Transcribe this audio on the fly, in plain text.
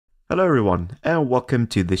Hello everyone, and welcome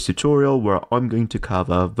to this tutorial where I'm going to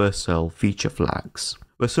cover Vercel feature flags.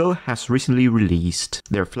 Vercel has recently released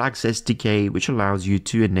their Flags SDK, which allows you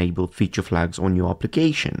to enable feature flags on your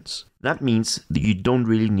applications. That means that you don't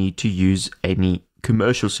really need to use any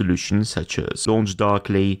commercial solutions such as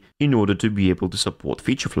LaunchDarkly in order to be able to support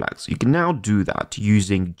feature flags. You can now do that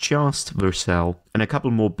using just Vercel and a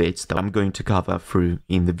couple more bits that I'm going to cover through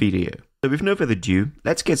in the video. So with no further ado,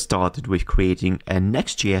 let's get started with creating a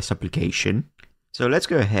Next.js application. So let's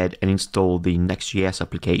go ahead and install the Next.js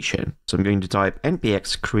application. So I'm going to type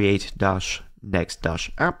npx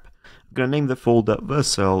create-next-app. I'm going to name the folder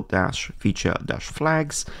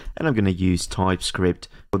Vercel-feature-flags, and I'm going to use TypeScript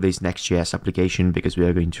for this Next.js application because we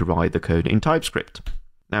are going to write the code in TypeScript.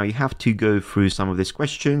 Now you have to go through some of these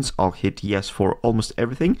questions. I'll hit yes for almost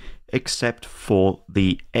everything except for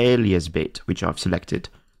the alias bit, which I've selected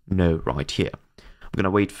no right here. I'm going to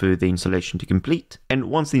wait for the installation to complete, and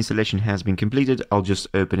once the installation has been completed, I'll just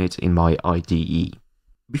open it in my IDE.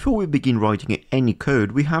 Before we begin writing any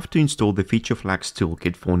code, we have to install the feature flags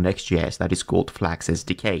toolkit for Next.js that is called Flags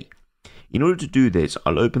SDK. In order to do this,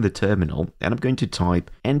 I'll open the terminal and I'm going to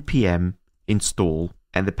type npm install,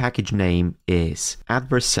 and the package name is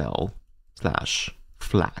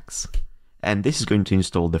 @vercel/flags. And this is going to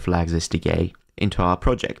install the Flags SDK into our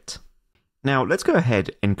project. Now let's go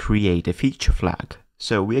ahead and create a feature flag.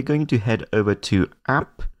 So we are going to head over to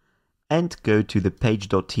app and go to the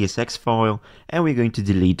page.tsx file, and we're going to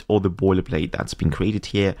delete all the boilerplate that's been created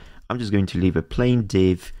here. I'm just going to leave a plain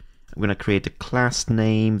div. I'm going to create a class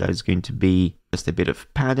name that is going to be just a bit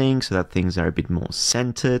of padding so that things are a bit more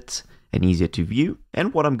centered and easier to view.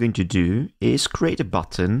 And what I'm going to do is create a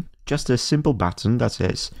button, just a simple button that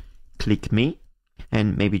says click me,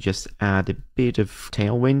 and maybe just add a bit of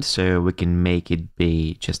tailwind so we can make it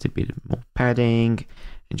be just a bit more padding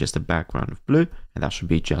and just a background of blue, and that should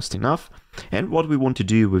be just enough. And what we want to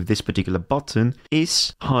do with this particular button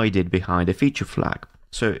is hide it behind a feature flag.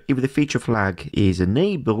 So if the feature flag is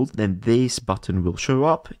enabled, then this button will show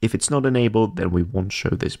up. If it's not enabled, then we won't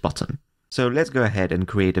show this button. So let's go ahead and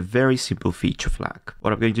create a very simple feature flag.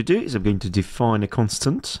 What I'm going to do is I'm going to define a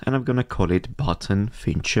constant, and I'm going to call it button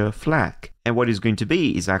feature flag. And what it's going to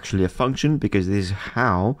be is actually a function, because this is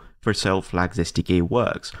how Vercel Flags SDK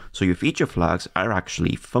works. So your feature flags are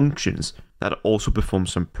actually functions that also perform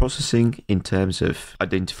some processing in terms of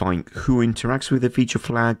identifying who interacts with the feature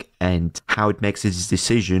flag and how it makes its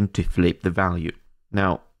decision to flip the value.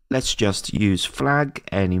 Now, let's just use flag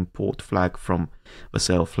and import flag from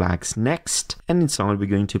Vercel Flags Next. And inside we're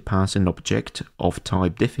going to pass an object of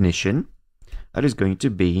type definition that is going to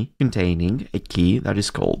be containing a key that is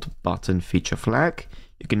called button feature flag.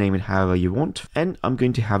 You can name it however you want. And I'm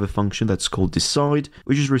going to have a function that's called decide,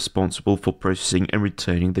 which is responsible for processing and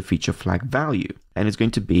returning the feature flag value. And it's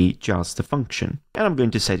going to be just a function. And I'm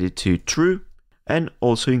going to set it to true and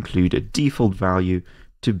also include a default value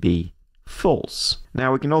to be false.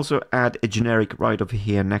 Now we can also add a generic right over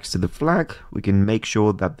here next to the flag. We can make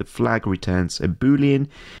sure that the flag returns a boolean,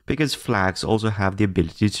 because flags also have the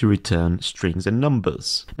ability to return strings and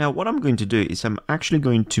numbers. Now what I'm going to do is I'm actually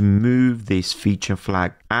going to move this feature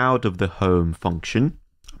flag out of the home function.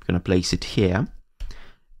 I'm going to place it here.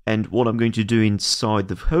 And what I'm going to do inside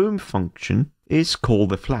the home function is call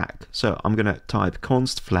the flag. So I'm going to type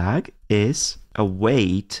const flag is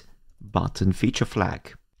await button feature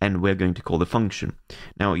flag, and we're going to call the function.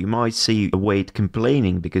 Now you might see await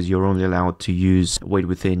complaining because you're only allowed to use await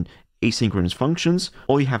within asynchronous functions.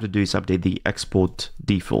 All you have to do is update the export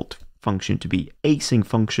default function to be async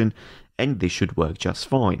function, and this should work just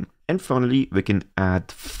fine. And finally, we can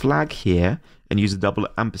add flag here and use a double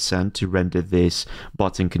ampersand to render this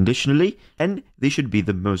button conditionally, and this should be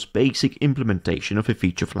the most basic implementation of a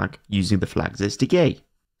feature flag using the Flags SDK.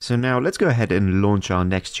 So now let's go ahead and launch our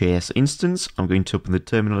Next.js instance. I'm going to open the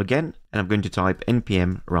terminal again, and I'm going to type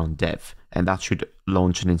npm run dev, and that should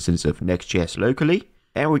launch an instance of Next.js locally.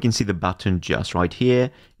 And we can see the button just right here.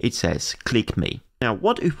 It says click me. Now,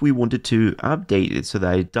 what if we wanted to update it so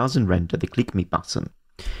that it doesn't render the click me button?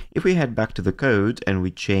 If we head back to the code and we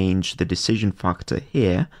change the decision factor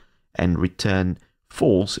here and return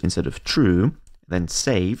false instead of true, then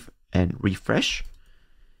save and refresh,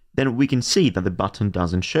 then we can see that the button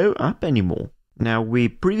doesn't show up anymore. Now, we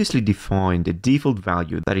previously defined a default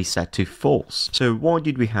value that is set to false. So why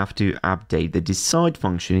did we have to update the decide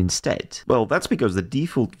function instead? Well, that's because the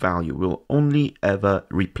default value will only ever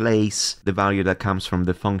replace the value that comes from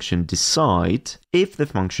the function decide if the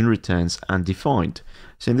function returns undefined.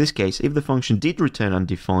 So in this case, if the function did return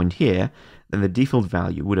undefined here, then the default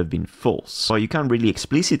value would have been false. But you can't really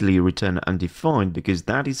explicitly return undefined because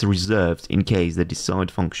that is reserved in case the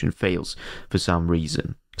decide function fails for some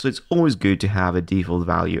reason. So it's always good to have a default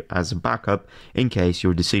value as a backup in case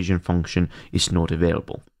your decision function is not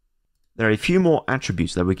available. There are a few more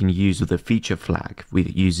attributes that we can use with a feature flag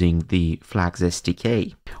with using the Flags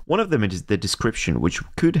SDK. One of them is the description, which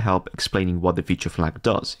could help explaining what the feature flag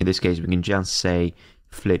does. In this case, we can just say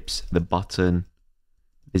flips the button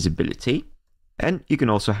visibility. And you can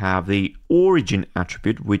also have the origin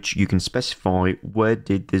attribute, which you can specify where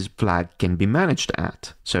did this flag can be managed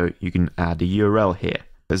at. So you can add a URL here.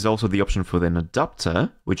 There's also the option for an adapter,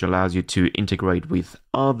 which allows you to integrate with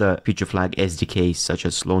other feature flag SDKs such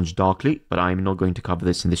as LaunchDarkly, but I'm not going to cover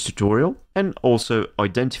this in this tutorial. And also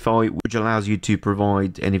identify, which allows you to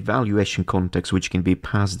provide an evaluation context which can be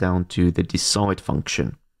passed down to the decide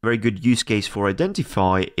function. A very good use case for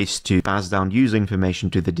identify is to pass down user information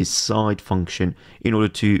to the decide function in order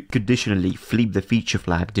to conditionally flip the feature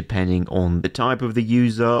flag depending on the type of the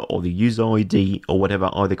user or the user ID or whatever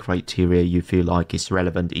other criteria you feel like is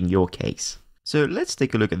relevant in your case. So let's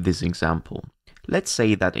take a look at this example. Let's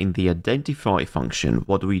say that in the identify function,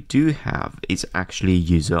 what we do have is actually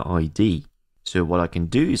user ID. So what I can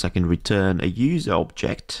do is I can return a user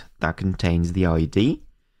object that contains the ID.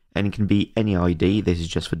 And it can be any ID, this is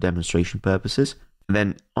just for demonstration purposes. And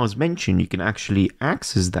then, as mentioned, you can actually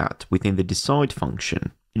access that within the decide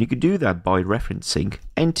function. And you can do that by referencing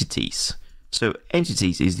entities. So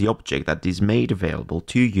entities is the object that is made available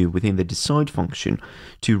to you within the decide function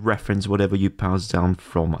to reference whatever you pass down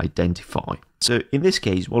from identify. So in this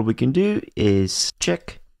case, what we can do is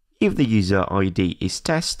check if the user ID is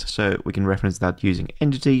test. So we can reference that using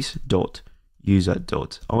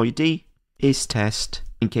entities.user.id is test.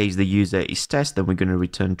 In case the user is test, then we're going to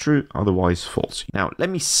return true, otherwise false. Now, let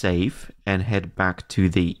me save and head back to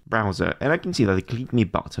the browser, and I can see that the click me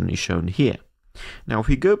button is shown here. Now, if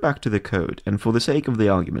we go back to the code, and for the sake of the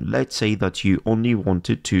argument, let's say that you only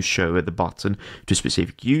wanted to show the button to a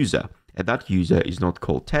specific user, and that user is not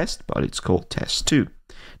called test, but it's called test2.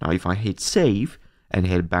 Now, if I hit save and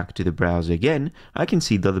head back to the browser again, I can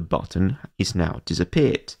see that the button is now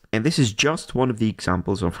disappeared. And this is just one of the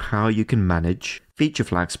examples of how you can manage feature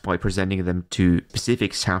flags by presenting them to a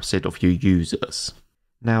specific subset of your users.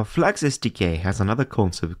 Now, Flags SDK has another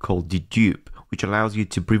concept called dedupe, which allows you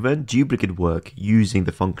to prevent duplicate work using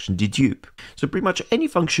the function dedupe. So pretty much any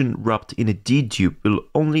function wrapped in a dedupe will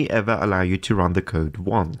only ever allow you to run the code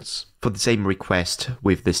once for the same request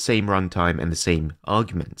with the same runtime and the same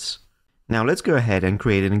arguments. Now let's go ahead and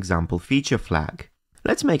create an example feature flag.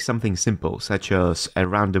 Let's make something simple, such as a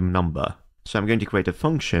random number. So I'm going to create a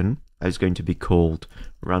function that is going to be called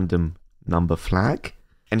random number flag.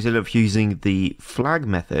 And instead of using the flag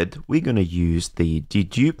method, we're going to use the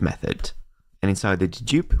dedupe method. And inside the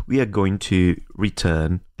dedupe, we are going to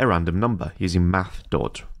return a random number using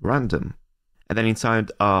math.random. And then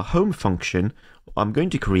inside our home function, I'm going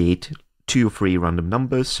to create 2 or 3 random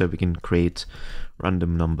numbers. So we can create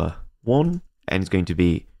random number 1, and it's going to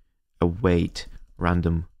be a weight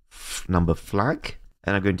random number flag.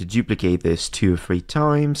 And I'm going to duplicate this 2 or 3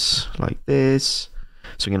 times like this.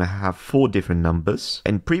 So we're going to have 4 different numbers.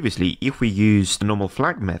 And previously, if we used the normal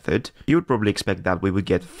flag method, you would probably expect that we would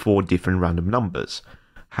get 4 different random numbers.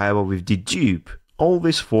 However, with dedupe, all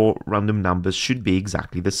these 4 random numbers should be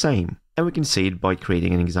exactly the same. And we can see it by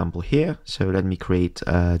creating an example here. So let me create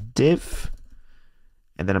a div.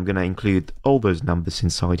 And then I'm going to include all those numbers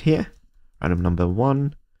inside here. Random number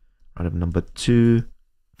 1, random number 2,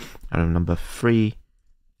 random number 3,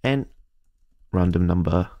 and random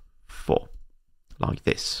number 4. Like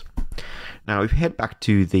this. Now, if we head back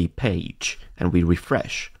to the page and we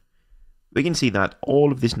refresh, we can see that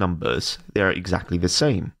all of these numbers, they are exactly the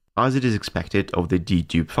same, as it is expected of the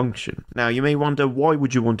dedupe function. Now, you may wonder, why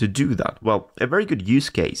would you want to do that? Well, a very good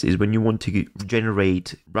use case is when you want to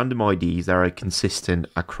generate random IDs that are consistent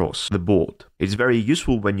across the board. It's very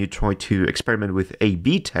useful when you try to experiment with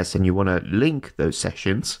A/B tests and you want to link those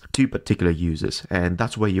sessions to particular users, and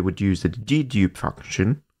that's where you would use the dedupe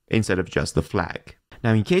function instead of just the flag.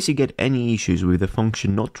 Now, in case you get any issues with the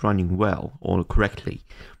function not running well or correctly,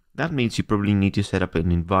 that means you probably need to set up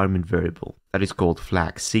an environment variable that is called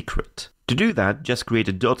flag secret. To do that, just create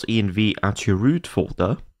a .env at your root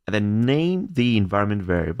folder and then name the environment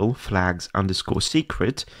variable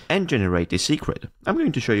flags_secret and generate a secret. I'm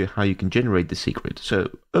going to show you how you can generate the secret. So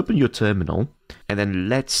open your terminal and then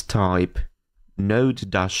let's type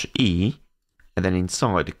node-e and then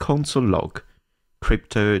inside console log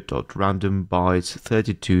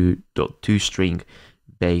crypto.randombytes32.toString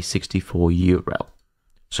base64 URL.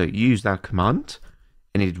 So use that command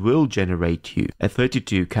and it will generate you a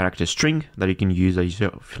 32-character string that you can use as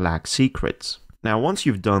your flag secrets. Now, once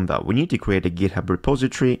you've done that, we need to create a GitHub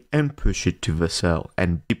repository and push it to Vercel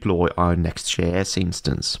and deploy our Next.js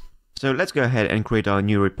instance. So let's go ahead and create our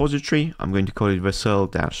new repository. I'm going to call it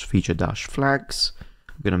Vercel-feature-flags.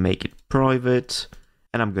 I'm going to make it private,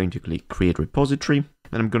 and I'm going to click create repository.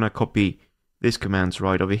 Then I'm going to copy these commands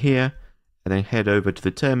right over here, and then head over to the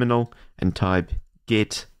terminal and type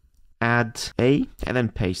git add a, and then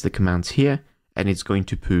paste the commands here, and it's going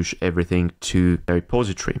to push everything to the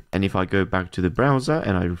repository. And if I go back to the browser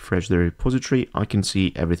and I refresh the repository, I can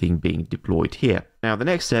see everything being deployed here. Now, the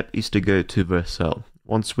next step is to go to Vercel.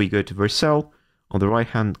 Once we go to Vercel, on the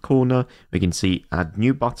right-hand corner, we can see add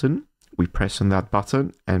new button. We press on that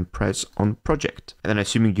button and press on project. And then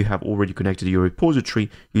assuming you have already connected your repository,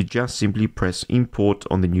 you just simply press import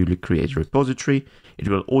on the newly created repository. It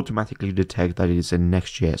will automatically detect that it is a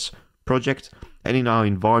Next.js project. And in our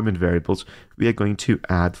environment variables, we are going to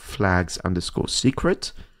add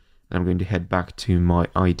flags_secret. And I'm going to head back to my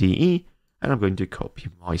IDE, and I'm going to copy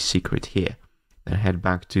my secret here. Then head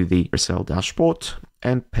back to the Vercel dashboard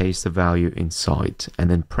and paste the value inside, and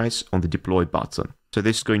then press on the deploy button. So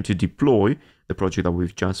this is going to deploy the project that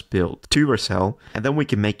we've just built to Vercel, and then we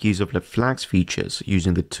can make use of the flags features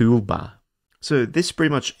using the toolbar. So this is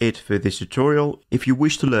pretty much it for this tutorial. If you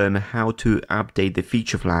wish to learn how to update the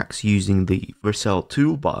feature flags using the Vercel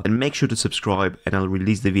toolbar, then make sure to subscribe, and I'll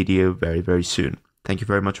release the video very, very soon. Thank you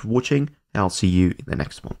very much for watching, and I'll see you in the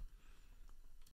next one.